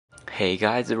Hey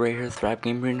guys, it's Ray here, Thrive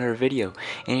Game, bringing another video.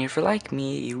 And if you're like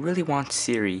me, you really want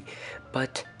Siri,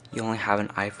 but you only have an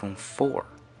iPhone 4.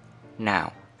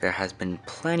 Now, there has been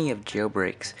plenty of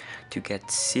jailbreaks to get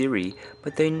Siri,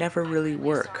 but they never really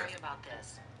work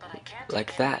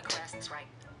like that.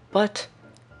 But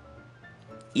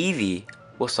Eevee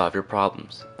will solve your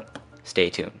problems. Stay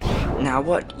tuned. Now,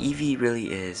 what Eevee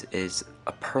really is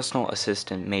a personal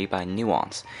assistant made by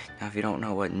Nuance. Now, if you don't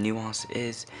know what Nuance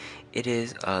is, it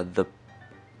is the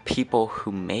people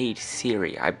who made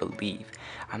Siri, I believe.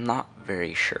 I'm not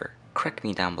very sure. Correct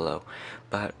me down below.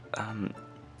 But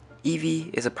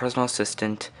Eevee is a personal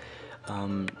assistant.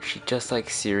 She just like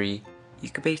Siri. You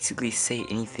could basically say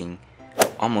anything,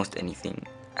 almost anything,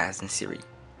 as in Siri.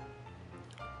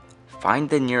 Find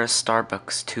the nearest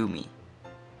Starbucks to me.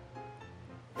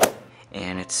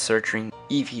 And it's searching.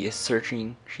 Eevee is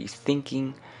searching. She's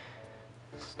thinking.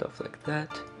 Stuff like that.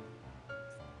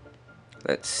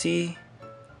 Let's see.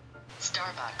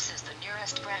 Starbucks is the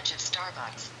nearest branch of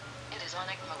Starbucks. It is on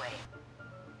Way.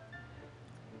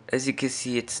 As you can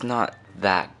see, it's not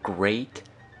that great,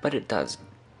 but it does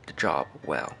the job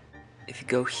well. If you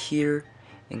go here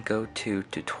and go to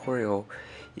tutorial,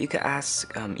 you can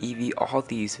ask Eevee all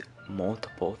these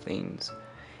multiple things.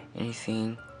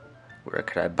 Anything. Where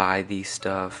could I buy these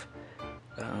stuff?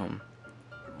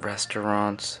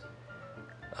 Restaurants,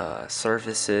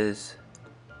 services,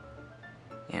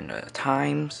 and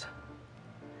times.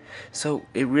 So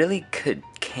it really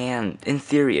can, in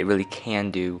theory, it really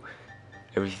can do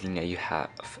everything that you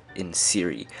have in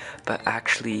Siri, but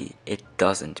actually it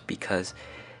doesn't, because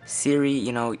Siri,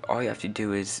 you know, all you have to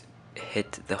do is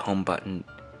hit the home button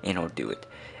and it'll do it.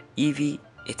 Eevee,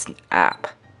 it's an app.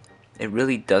 It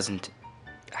really doesn't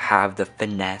have the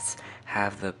finesse,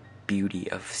 have the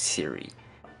beauty of Siri.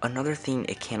 Another thing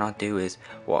it cannot do is,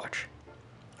 watch,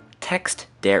 text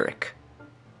Derek.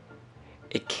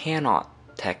 It cannot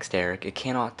text Derek, it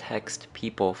cannot text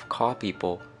people, call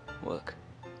people. Look.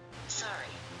 Sorry,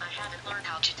 I haven't learned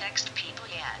how to text people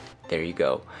yet. There you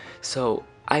go. So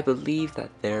I believe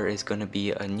that there is going to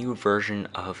be a new version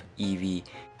of Eevee.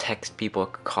 Text people,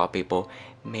 call people,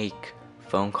 make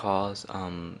phone calls,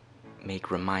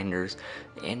 make reminders,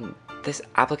 and this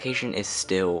application is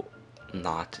still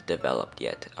not developed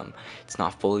yet. It's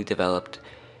not fully developed.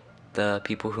 The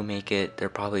people who make it, they're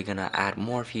probably gonna add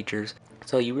more features,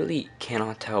 so you really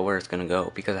cannot tell where it's gonna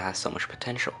go because it has so much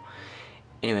potential.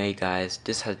 Anyway guys,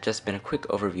 this has just been a quick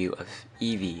overview of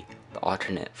Eevee, the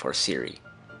alternate for Siri.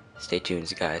 Stay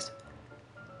tuned guys.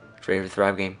 It's Ray for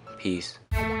Thrive Game. Peace.